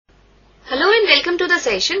Hello and welcome to the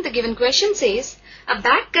session. The given question says, a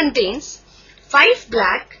bag contains 5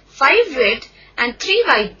 black, 5 red and 3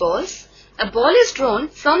 white balls. A ball is drawn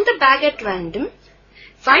from the bag at random.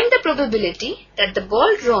 Find the probability that the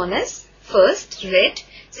ball drawn is first red,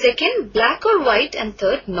 second black or white and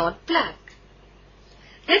third not black.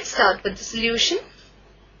 Let's start with the solution.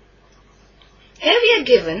 Here we are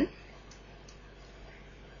given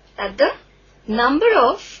that the number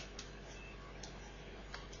of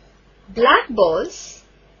black balls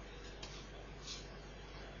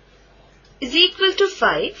is equal to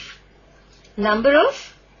 5, number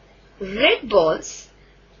of red balls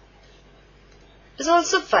is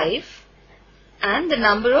also 5 and the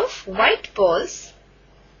number of white balls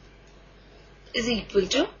is equal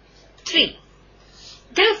to 3.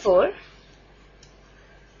 Therefore,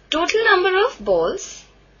 total number of balls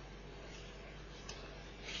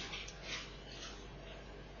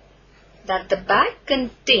that the bag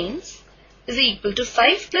contains is equal to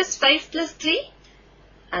 5 plus 5 plus 3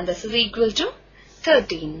 and this is equal to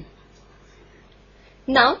 13.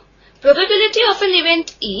 Now, probability of an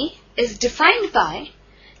event E is defined by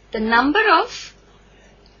the number of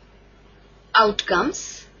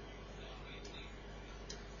outcomes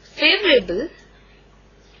favorable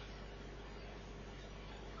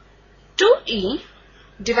to E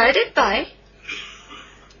divided by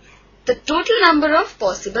the total number of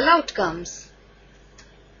possible outcomes.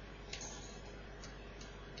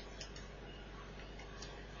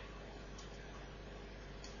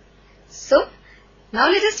 So, now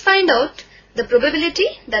let us find out the probability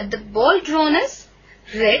that the ball drawn is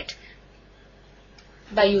red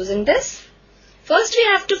by using this. First we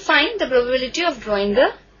have to find the probability of drawing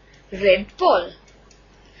a red ball.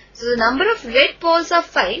 So, the number of red balls are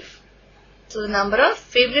 5. So, the number of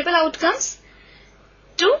favorable outcomes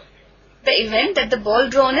to the event that the ball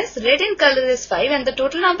drawn is red in color is 5 and the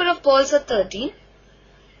total number of balls are 13.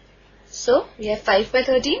 So, we have 5 by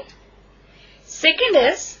 13. Second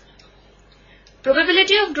is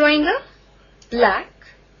probability of drawing a black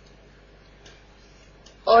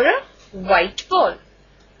or a white ball.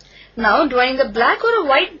 Now, drawing a black or a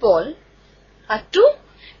white ball are two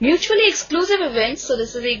mutually exclusive events. So,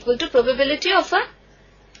 this is equal to probability of a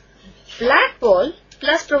black ball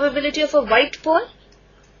plus probability of a white ball.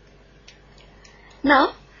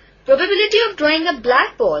 Now, probability of drawing a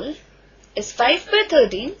black ball is 5 by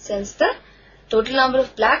 13 since the total number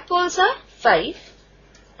of black balls are 5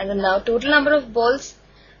 and the now total number of balls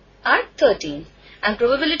are 13. And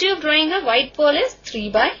probability of drawing a white ball is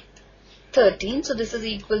 3 by 13. So, this is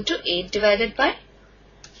equal to 8 divided by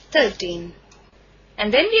 13.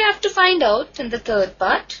 And then we have to find out in the third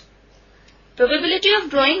part, probability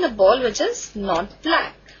of drawing a ball which is not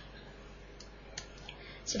black.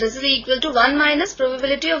 So, this is equal to 1 minus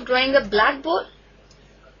probability of drawing a black ball.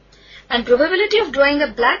 And probability of drawing a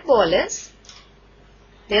black ball is,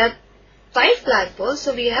 there are 5 black balls.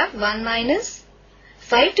 So, we have 1 minus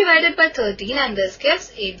 5 divided by 13 and this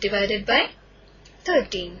gives 8 divided by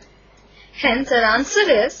 13. Hence, our answer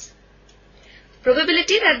is,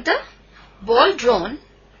 probability that the ball drawn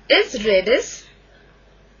is red is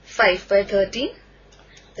 5 by 13.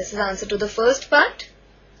 This is answer to the first part.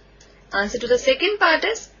 Answer to the second part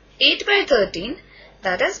is 8 by 13,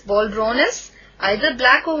 that is ball drawn is either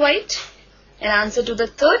black or white. And answer to the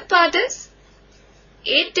third part is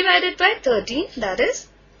 8 divided by 13, that is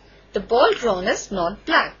the ball drawn is not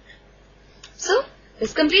black. So,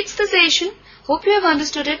 this completes the session. Hope you have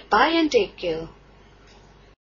understood it. Bye and take care.